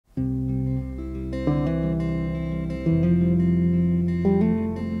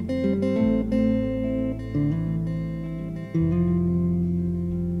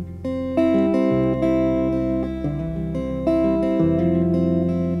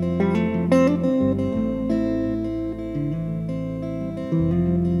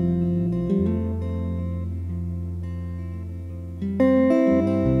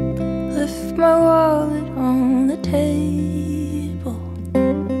Left my wallet on the table,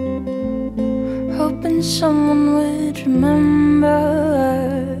 hoping someone would remember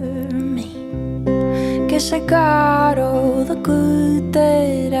me. Guess I got all the good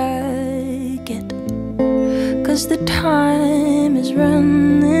that I get, 'cause the time is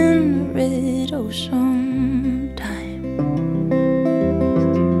running red, oh sometime.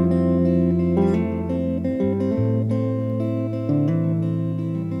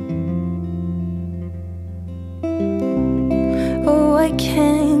 Oh, I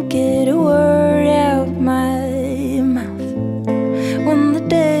can't get a word out my mouth when the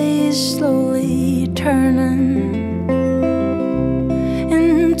day is slowly turning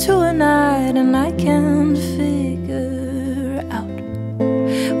into a night, and I can't figure out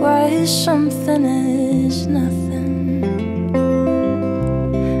why something is nothing.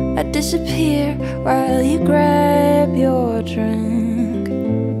 I disappear while you grab your drink,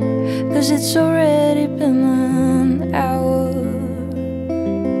 'cause it's already been an hour.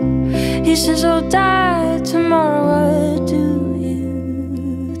 He says I'll die tomorrow, what do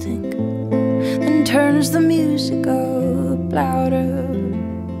you think? Then turns the music up louder.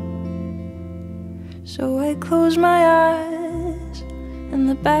 So I close my eyes in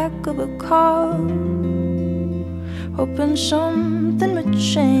the back of a car, hoping something would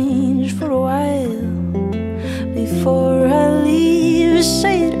change for a while. Before I leave,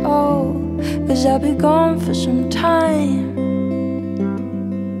 say it all, 'cause I'll be gone for some time.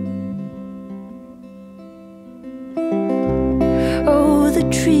 Oh, the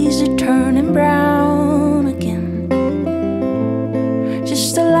trees are turning brown again,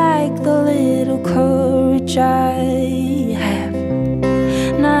 just like the little courage I have.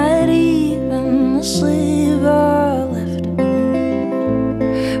 Not even a sliver left.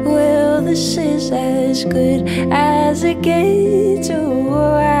 Well, this is as good as it gets.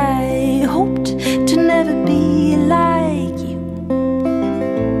 Oh, I hoped to never be like you,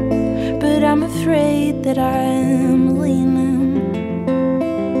 but I'm afraid that I'm leaning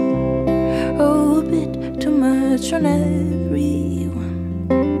a bit too much on everyone.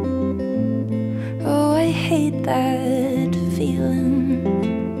 Oh, I hate that feeling.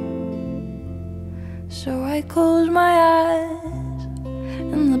 So I close my eyes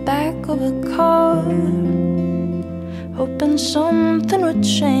in the back of a car, hoping something would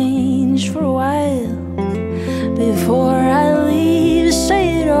change for a while. Before I leave, say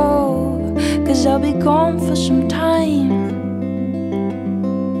it all, 'cause I'll be gone for some time.